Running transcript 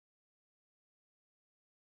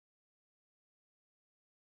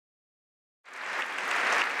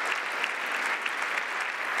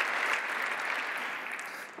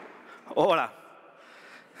Hola.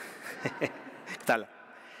 ¿Qué tal?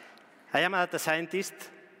 I am a data scientist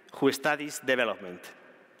who studies development.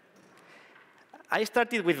 I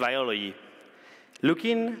started with biology,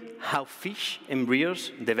 looking how fish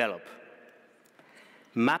embryos develop,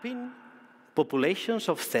 mapping populations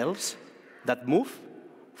of cells that move,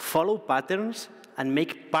 follow patterns, and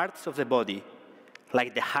make parts of the body,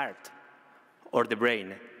 like the heart or the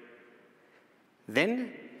brain.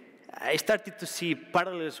 Then I started to see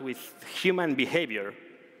parallels with human behavior.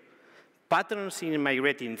 Patterns in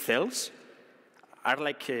migrating cells are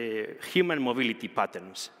like human mobility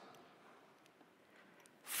patterns.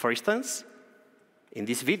 For instance, in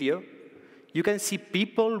this video, you can see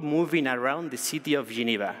people moving around the city of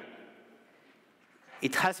Geneva.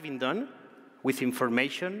 It has been done with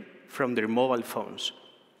information from their mobile phones.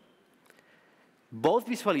 Both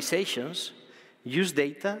visualizations use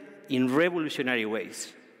data in revolutionary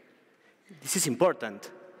ways. This is important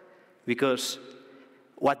because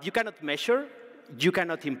what you cannot measure, you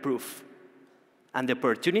cannot improve. And the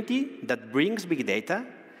opportunity that brings big data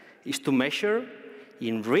is to measure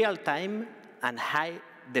in real time and high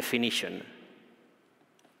definition.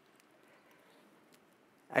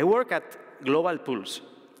 I work at Global Pulse.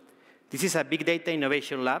 This is a big data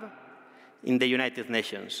innovation lab in the United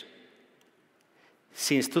Nations.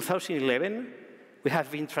 Since 2011, we have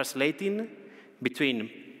been translating between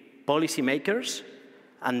policymakers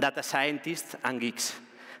and data scientists and geeks.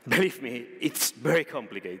 Believe me, it's very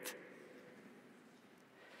complicated.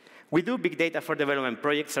 We do big data for development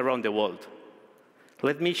projects around the world.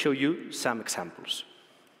 Let me show you some examples.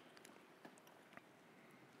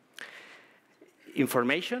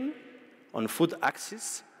 Information on food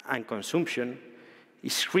access and consumption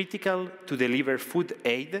is critical to deliver food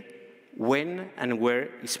aid when and where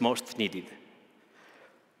it's most needed.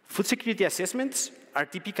 Food security assessments are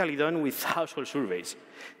typically done with household surveys.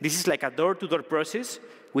 This is like a door-to-door process,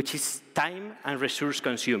 which is time and resource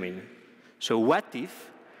consuming. So what if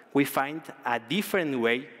we find a different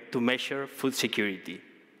way to measure food security?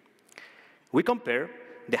 We compare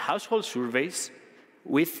the household surveys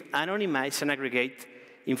with anonymize and aggregate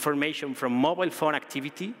information from mobile phone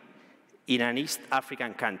activity in an East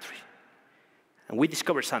African country. And we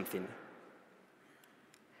discover something.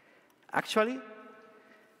 Actually,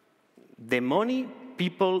 the money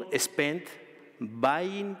people spend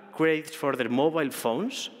buying credits for their mobile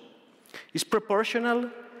phones is proportional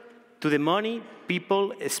to the money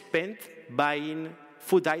people spend buying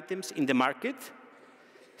food items in the market,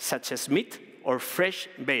 such as meat or fresh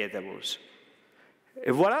vegetables.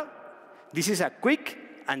 Et voila, this is a quick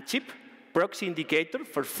and cheap proxy indicator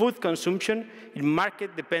for food consumption in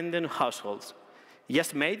market-dependent households,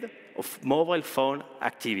 just made of mobile phone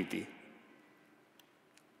activity.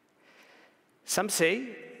 Some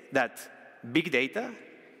say that big data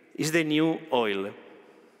is the new oil.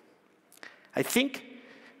 I think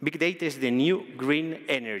big data is the new green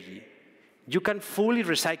energy. You can fully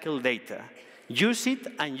recycle data, use it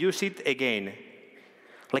and use it again.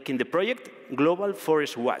 Like in the project Global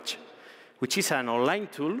Forest Watch, which is an online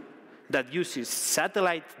tool that uses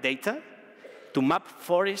satellite data to map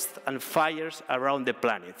forests and fires around the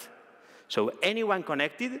planet. So anyone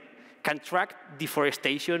connected can track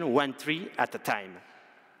deforestation one tree at a time.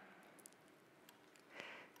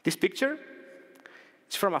 This picture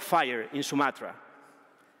is from a fire in Sumatra.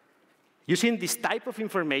 Using this type of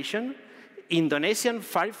information, Indonesian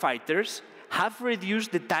firefighters have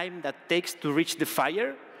reduced the time that takes to reach the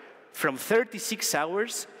fire from 36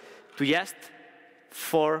 hours to just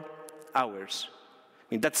 4 hours.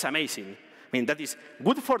 I mean, that's amazing. I mean, that is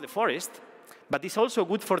good for the forest, but it's also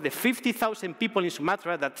good for the 50,000 people in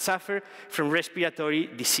Sumatra that suffer from respiratory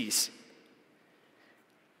disease.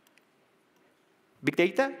 Big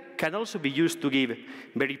data can also be used to give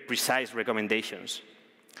very precise recommendations,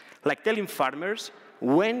 like telling farmers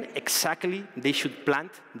when exactly they should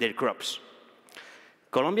plant their crops.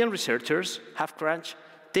 Colombian researchers have crunched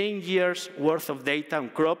 10 years' worth of data on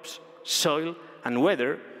crops, soil, and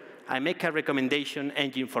weather, and make a recommendation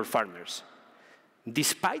engine for farmers.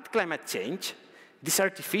 Despite climate change, this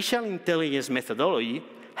artificial intelligence methodology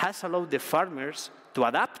has allowed the farmers to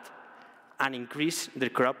adapt and increase their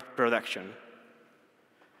crop production.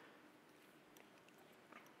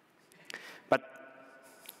 But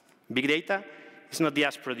big data is not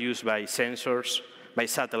just produced by sensors, by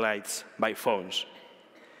satellites, by phones.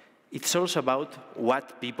 It's also about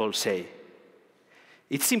what people say.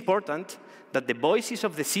 It's important that the voices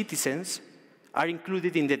of the citizens are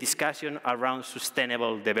included in the discussion around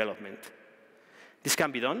sustainable development. This can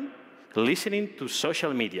be done listening to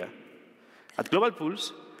social media. At Global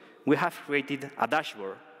Pulse, we have created a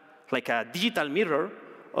dashboard, like a digital mirror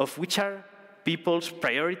of which are people's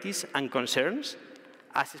priorities and concerns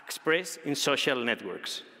as expressed in social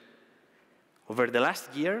networks. Over the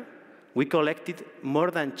last year, we collected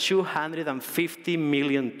more than 250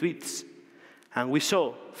 million tweets. And we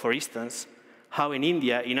saw, for instance, how in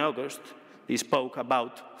India in August, they spoke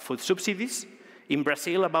about food subsidies, in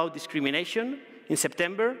Brazil about discrimination, in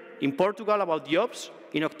September, in Portugal about jobs,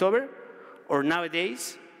 in October, or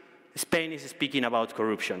nowadays, Spain is speaking about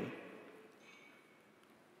corruption.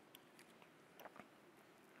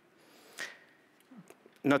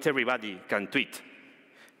 Not everybody can tweet,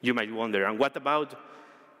 you might wonder. And what about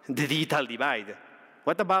the digital divide?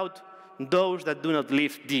 What about those that do not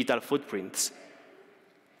leave digital footprints?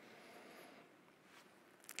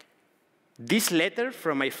 This letter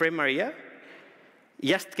from my friend Maria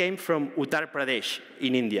just came from Uttar Pradesh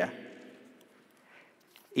in India.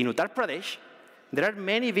 In Uttar Pradesh, there are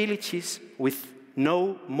many villages with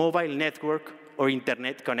no mobile network or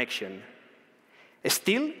internet connection.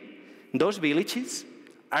 Still, those villages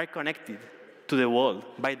are connected to the world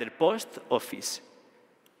by their post office.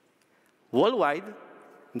 Worldwide,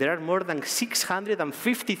 there are more than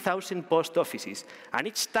 650,000 post offices, and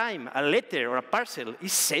each time a letter or a parcel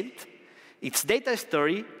is sent, its data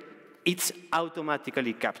story is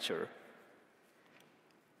automatically captured.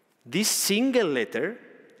 This single letter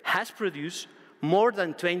has produced more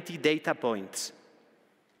than 20 data points.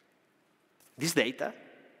 This data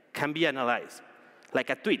can be analyzed, like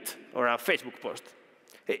a tweet or a Facebook post.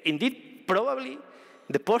 Indeed, probably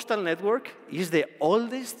the postal network is the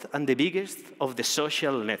oldest and the biggest of the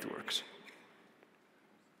social networks.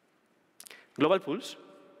 Global Pulse,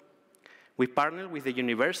 we partnered with the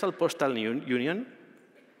Universal Postal Union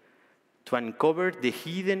to uncover the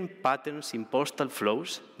hidden patterns in postal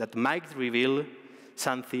flows that might reveal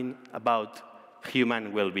something about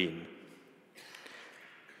human well-being.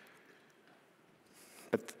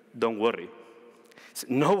 But don't worry,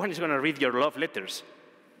 no one is going to read your love letters.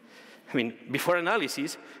 I mean, before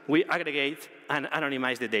analysis, we aggregate and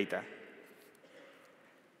anonymize the data.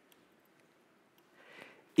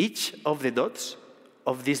 Each of the dots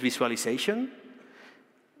of this visualization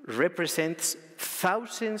represents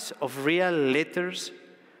thousands of real letters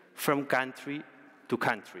from country to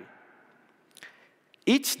country.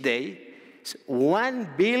 Each day,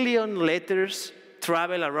 1 billion letters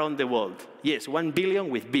travel around the world. Yes, 1 billion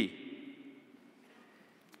with B.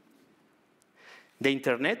 The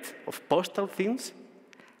Internet of Postal Things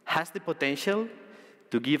has the potential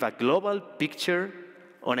to give a global picture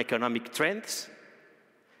on economic trends,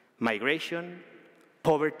 migration,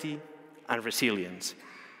 poverty, and resilience.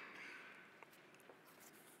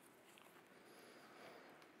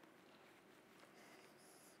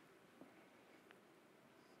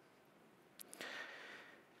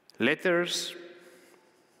 Letters,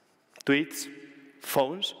 tweets,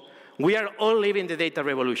 phones, we are all living the data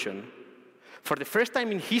revolution. For the first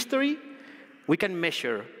time in history, we can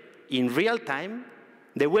measure in real time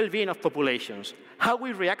the well-being of populations, how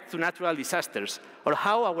we react to natural disasters, or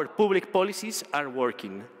how our public policies are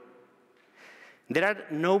working. There are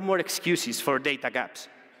no more excuses for data gaps.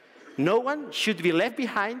 No one should be left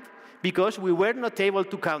behind because we were not able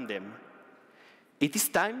to count them. It is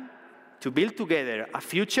time to build together a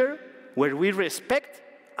future where we respect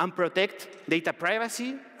and protect data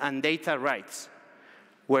privacy and data rights,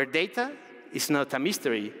 where data is not a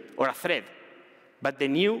mystery or a threat, but the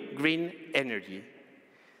new green energy.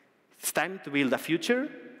 It's time to build a future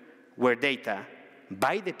where data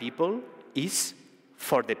by the people is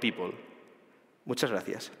for the people. Muchas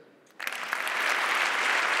gracias.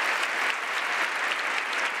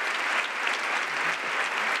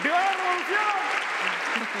 ¡Viva la revolución!